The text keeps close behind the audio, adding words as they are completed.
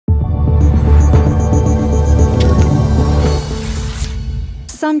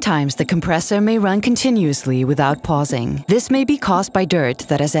Sometimes the compressor may run continuously without pausing. This may be caused by dirt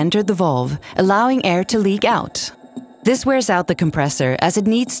that has entered the valve, allowing air to leak out. This wears out the compressor as it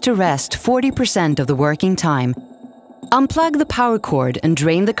needs to rest 40% of the working time. Unplug the power cord and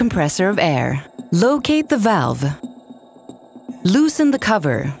drain the compressor of air. Locate the valve. Loosen the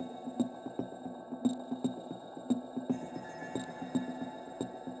cover.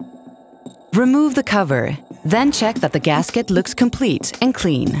 Remove the cover, then check that the gasket looks complete and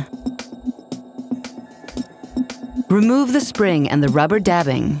clean. Remove the spring and the rubber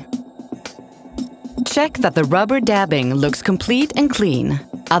dabbing. Check that the rubber dabbing looks complete and clean,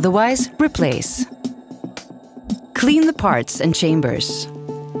 otherwise replace. Clean the parts and chambers.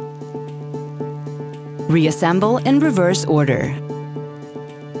 Reassemble in reverse order.